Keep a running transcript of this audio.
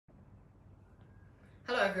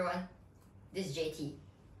Hello everyone, this is JT.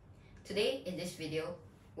 Today in this video,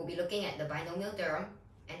 we'll be looking at the binomial theorem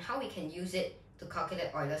and how we can use it to calculate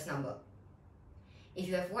Euler's number. If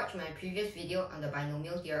you have watched my previous video on the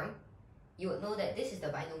binomial theorem, you would know that this is the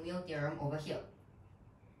binomial theorem over here.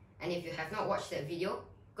 And if you have not watched that video,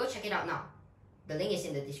 go check it out now. The link is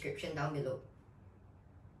in the description down below.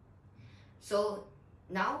 So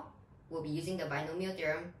now, we'll be using the binomial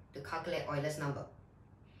theorem to calculate Euler's number.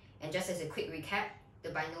 And just as a quick recap, the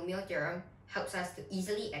binomial theorem helps us to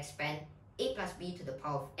easily expand a plus b to the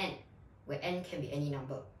power of n, where n can be any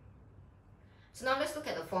number. So now let's look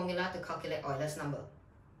at the formula to calculate Euler's number.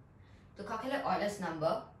 To calculate Euler's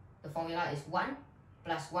number, the formula is 1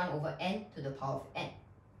 plus 1 over n to the power of n.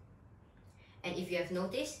 And if you have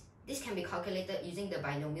noticed, this can be calculated using the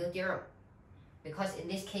binomial theorem, because in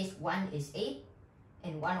this case 1 is a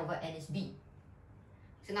and 1 over n is b.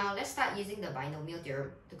 So now let's start using the binomial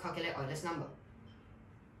theorem to calculate Euler's number.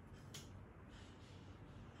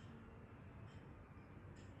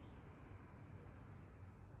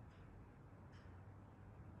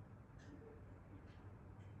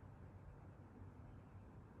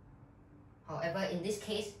 However, in this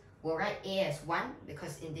case, we'll write a as 1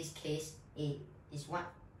 because in this case, a is 1.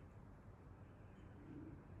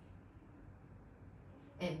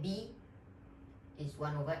 And b is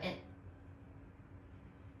 1 over n.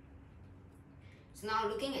 So now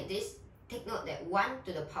looking at this, take note that 1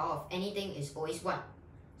 to the power of anything is always 1.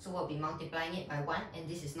 So we'll be multiplying it by 1 and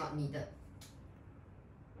this is not needed.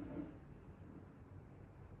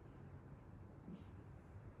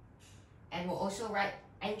 And we'll also write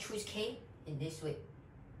n choose k in this way.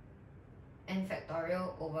 N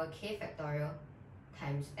factorial over k factorial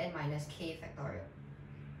times n minus k factorial.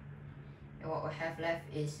 And what we'll have left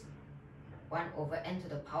is 1 over n to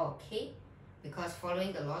the power of k, because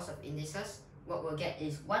following the laws of indices, what we'll get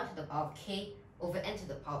is 1 to the power of k over n to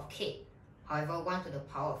the power of k. However, 1 to the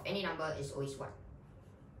power of any number is always 1.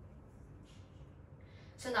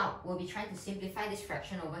 So now, we'll be trying to simplify this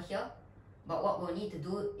fraction over here, but what we'll need to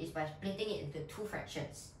do is by splitting it into two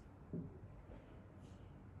fractions.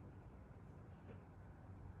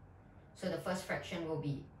 So the first fraction will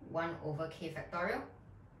be 1 over k factorial,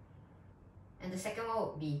 and the second one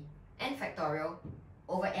will be n factorial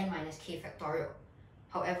over n minus k factorial.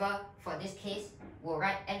 However, for this case, we'll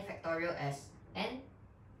write n factorial as n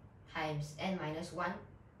times n minus 1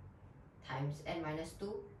 times n minus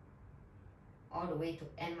 2 all the way to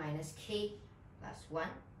n minus k plus 1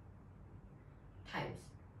 times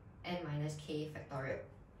n minus k factorial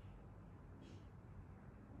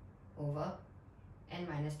over n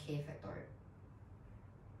minus k factorial.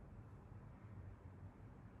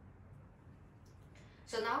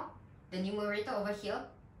 So now, the numerator over here,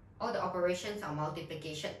 all the operations are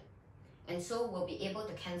multiplication, and so we'll be able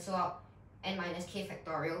to cancel out n minus k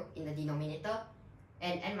factorial in the denominator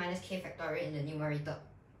and n minus k factorial in the numerator.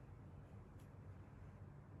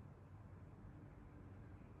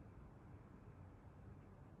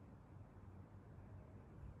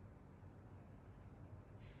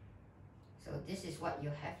 So this is what you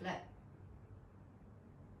have left.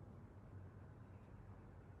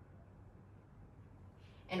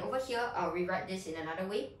 And over here, I'll rewrite this in another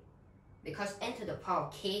way, because n to the power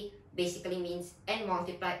of k basically means n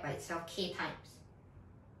multiplied by itself k times.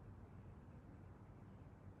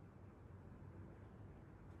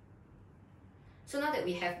 So now that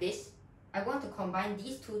we have this, I want to combine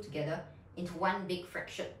these two together into one big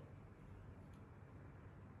fraction.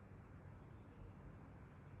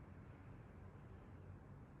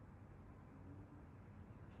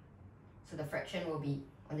 So the fraction will be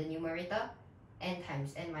on the numerator, n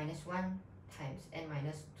times n minus 1 times n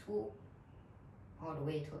minus 2 all the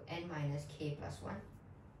way to n minus k plus 1.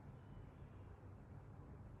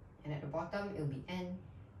 And at the bottom, it will be n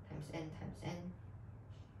times n times n,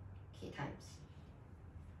 k times.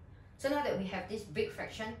 So now that we have this big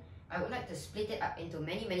fraction, I would like to split it up into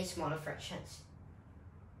many smaller fractions.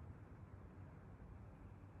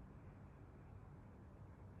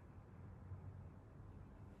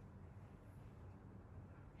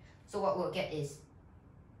 So what we'll get is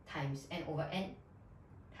times n over n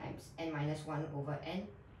times n minus 1 over n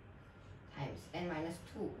times n minus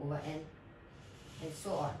 2 over n, and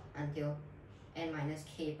so on until n minus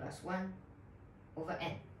k plus 1 over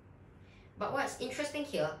n. But what's interesting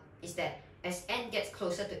here is that as n gets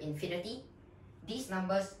closer to infinity, these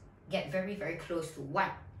numbers get very close to 1.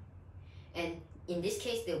 And in this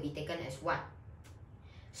case, they'll be taken as 1.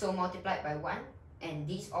 So multiplied by 1, and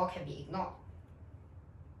these all can be ignored.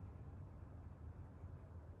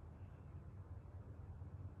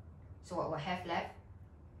 So what we'll have left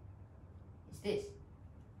is this.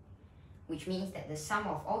 which means that the sum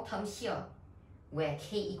of all terms here, where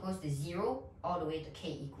k equals to 0 all the way to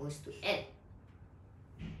k equals to n.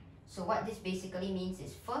 So what this basically means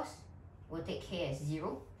is, first, we'll take k as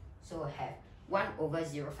 0, so we'll have 1 over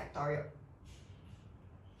 0 factorial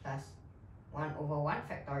plus 1 over 1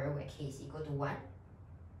 factorial where k is equal to 1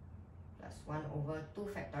 plus 1 over 2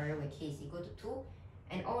 factorial where k is equal to 2,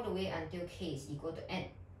 and all the way until k is equal to n.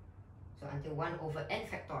 So until 1 over n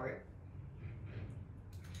factorial.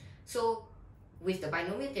 So with the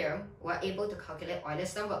binomial theorem, we're able to calculate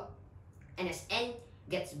Euler's number. And as n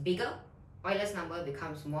gets bigger, Euler's number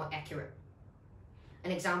becomes more accurate.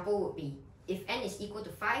 An example would be, if n is equal to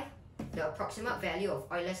 5, the approximate value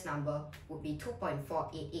of Euler's number would be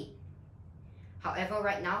 2.488. However,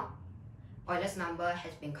 right now, Euler's number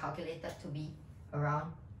has been calculated to be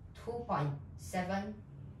around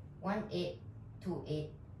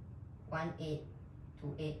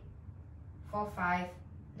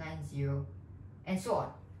 2.7182818284590, and so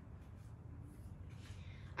on.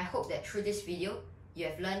 I hope that through this video, you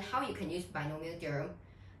have learned how you can use binomial theorem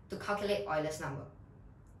to calculate Euler's number.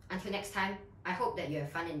 Until next time, I hope that you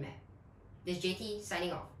have fun in math. This is JT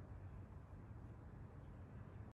signing off.